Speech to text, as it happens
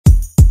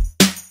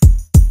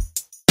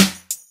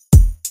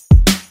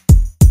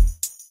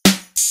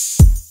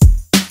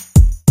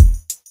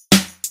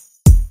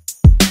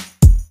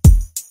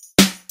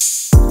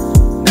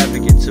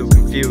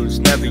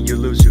Forever you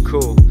lose your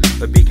cool,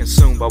 but be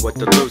consumed by what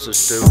the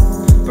losers do.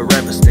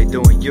 Forever stay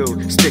doing you,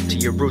 stick to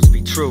your roots, be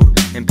true,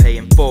 and pay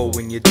in full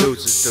when your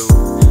dues is due.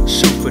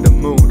 Shoot for the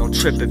moon, don't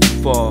trip if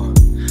you fall.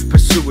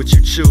 Pursue what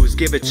you choose,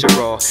 give it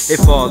your all.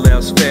 If all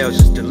else fails,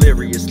 just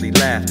deliriously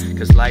laugh,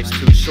 cause life's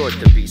too short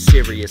to be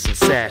serious and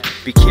sad.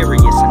 Be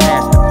curious and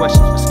ask the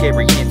questions with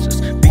scary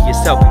answers. Be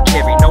yourself and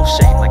carry no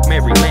shame like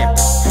Mary Lambert.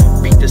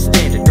 Beat the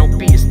standard, don't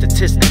be a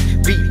statistic.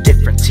 Be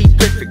different,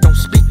 terrific, don't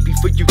speak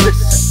before you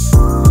listen.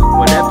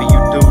 Whatever you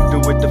do,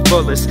 do it the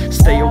fullest.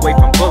 Stay away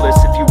from bullets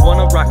if you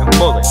wanna rock a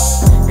bullet.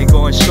 And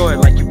go and show it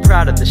like you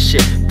proud of the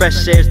shit.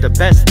 Fresh air's the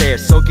best there,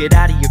 so get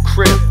out of your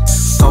crib.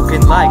 Soak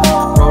in life,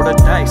 roll the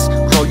dice,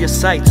 grow your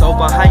sights,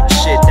 overhype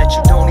shit that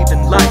you don't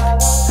even like.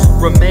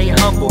 Remain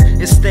humble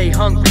and stay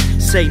hungry.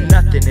 Say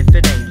nothing if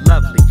it ain't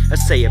lovely, I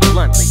say it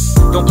bluntly.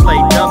 Don't play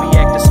dummy,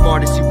 act as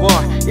smart as you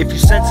are. If you're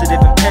sensitive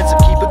and pensive,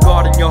 keep a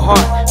guard in your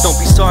heart. Don't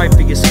be sorry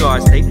for your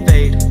scars, they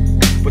fade,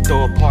 but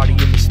throw a party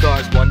in the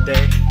stars one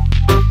day.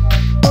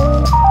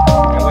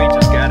 And we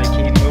just gotta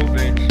keep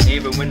moving,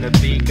 even when the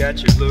beat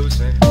got you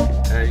losing.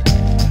 Hey,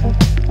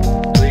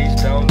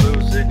 please don't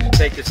lose it.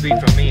 Take this beat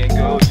from me and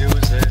go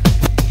use it.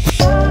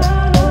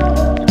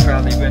 You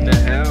probably been to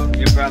hell,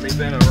 you probably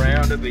been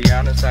around, to be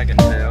honest I can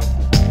tell.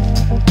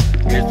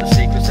 Here's the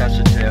secrets I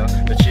should tell,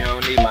 but you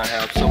don't need my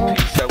help, so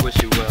peace, I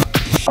wish you well.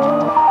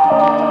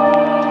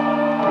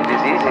 It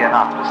is easy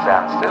enough to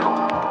stand still.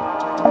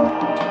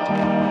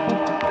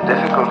 The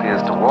difficulty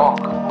is to walk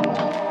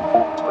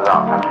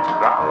without touching the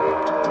ground.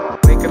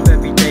 Wake up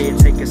every day and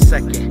take a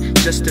second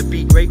just to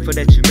be grateful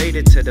that you made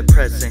it to the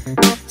present.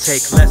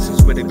 Take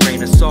lessons with a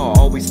grain of salt,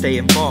 always stay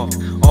involved,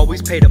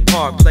 always pay the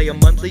part, play a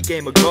monthly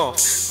game of golf.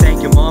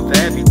 Thank your mom for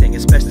everything,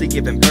 especially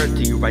giving birth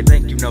to you. Write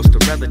thank you notes to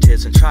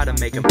relatives and try to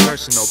make them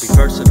personal. Be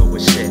versatile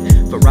with shit,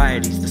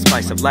 varieties, the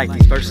spice of life.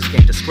 These verses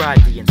can't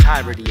describe the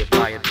entirety of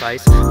my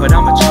advice, but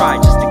I'ma try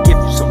just to give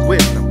you some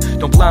wisdom.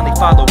 Don't blindly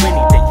follow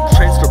anything,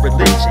 trends for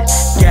religion.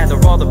 Gather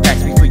all the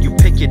facts before you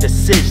pick your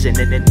decision,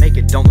 and then make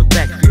it, don't look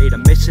back, create a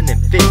mission and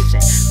vision.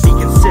 Be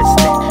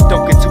consistent,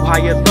 don't get too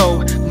high or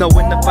low,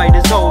 knowing the fight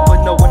is over,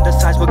 no one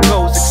decides what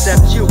goes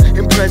except you.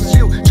 Impress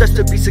you, just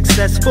to be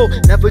successful,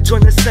 never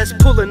join the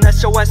cesspool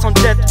unless your ass on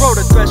death row.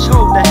 The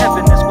threshold to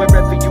heaven is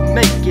wherever you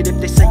make it. If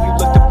they say you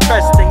look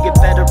depressed, then get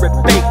better at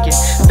baking.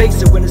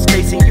 Face it when it's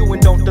facing you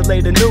and don't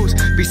delay the news.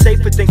 Be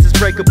safe for things that's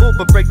breakable,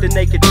 but break the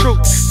naked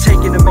truth.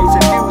 Taking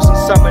amazing views on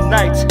summer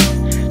nights,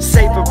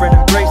 savor and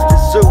embrace the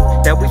zoo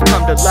that we've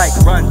come to like.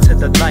 Run to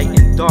the light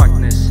in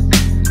darkness,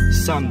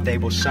 someday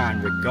we'll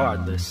shine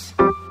regardless.